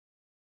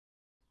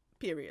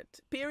period.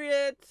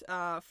 Period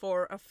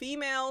for a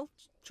female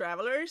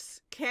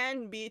travelers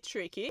can be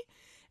tricky,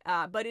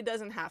 but it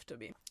doesn't have to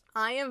be.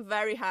 I am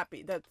very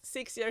happy that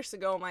 6 years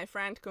ago my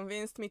friend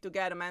convinced me to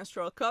get a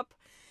menstrual cup,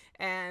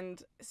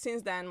 and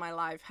since then my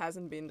life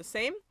hasn't been the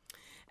same.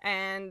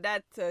 And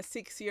that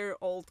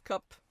 6-year-old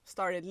cup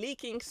started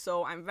leaking,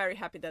 so I'm very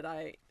happy that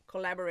I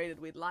collaborated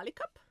with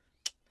Lalicup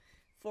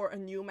for a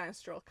new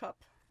menstrual cup.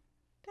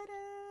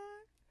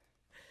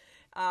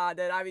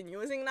 That I've been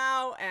using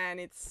now, and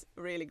it's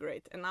really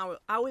great. And now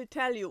I will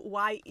tell you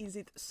why is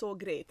it so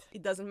great.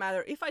 It doesn't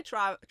matter if I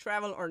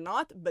travel or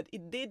not, but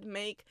it did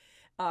make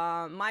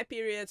my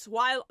periods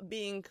while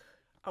being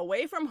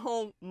away from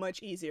home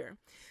much easier.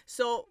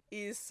 So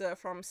it's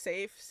from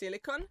Safe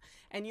Silicone,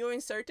 and you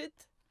insert it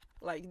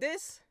like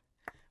this,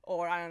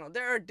 or I don't know,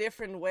 there are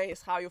different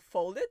ways how you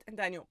fold it, and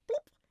then you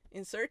plop,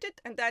 insert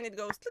it, and then it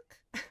goes look.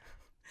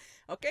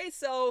 Okay,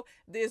 so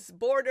this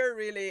border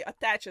really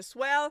attaches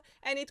well,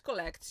 and it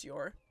collects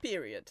your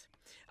period.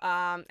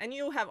 And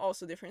you have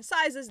also different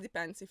sizes,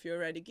 depends if you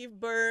already give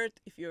birth,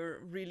 if you're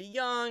really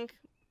young,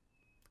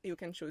 you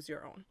can choose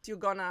your own. You're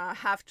gonna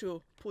have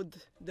to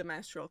put the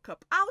menstrual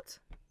cup out,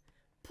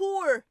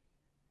 pour.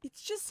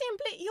 It's just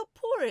simply, you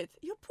pour it.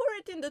 You pour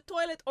it in the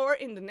toilet or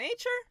in the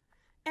nature,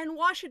 and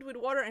wash it with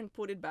water and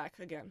put it back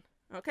again,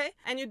 okay?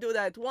 And you do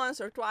that once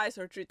or twice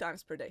or 3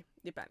 times per day,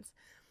 depends.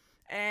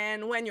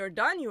 And when you're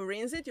done, you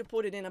rinse it, you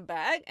put it in a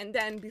bag, and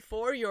then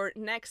before your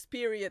next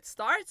period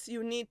starts,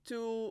 you need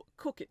to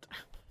cook it.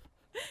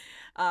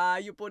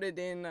 You put it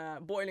in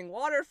boiling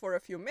water for a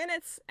few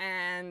minutes,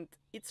 and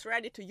it's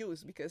ready to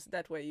use, because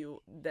that way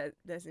you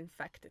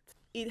disinfect it.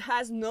 It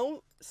has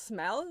no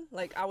smell.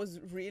 Like, I was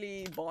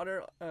really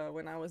bothered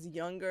when I was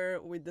younger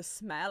with the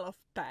smell of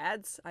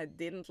pads. I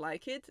didn't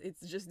like it.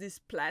 It's just this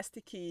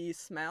plasticky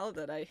smell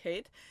that I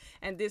hate,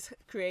 and this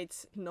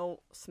creates no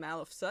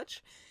smell of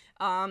such.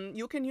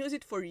 You can use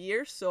it for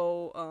years,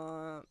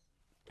 so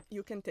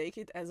you can take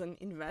it as an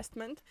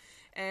investment.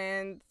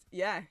 And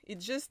yeah,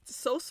 it's just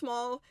so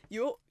small.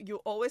 You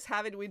always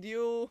have it with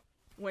you.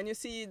 When you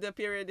see the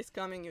period is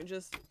coming, you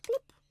just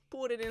whoop,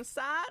 put it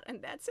inside,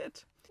 and that's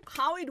it.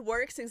 How it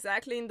works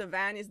exactly in the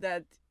van is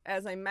that,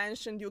 as I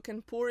mentioned, you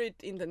can pour it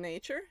in the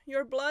nature,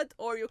 your blood,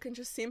 or you can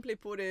just simply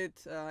put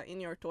it in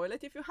your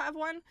toilet if you have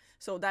one.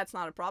 So that's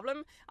not a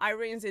problem. I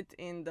rinse it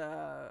in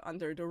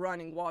under the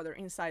running water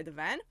inside the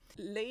van.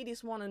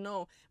 Ladies want to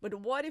know, but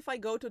what if I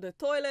go to the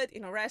toilet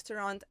in a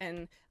restaurant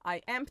and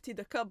I empty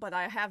the cup, but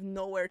I have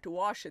nowhere to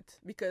wash it,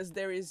 because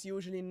there is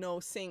usually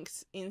no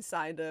sinks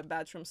inside the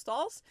bathroom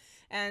stalls,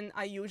 and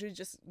I usually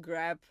just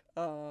grab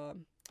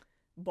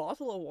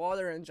bottle of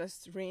water and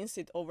just rinse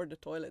it over the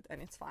toilet,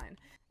 and it's fine.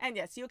 And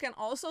yes, you can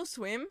also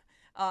swim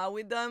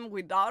with them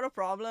without a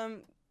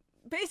problem.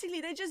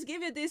 Basically, they just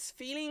give you this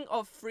feeling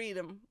of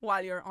freedom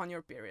while you're on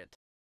your period.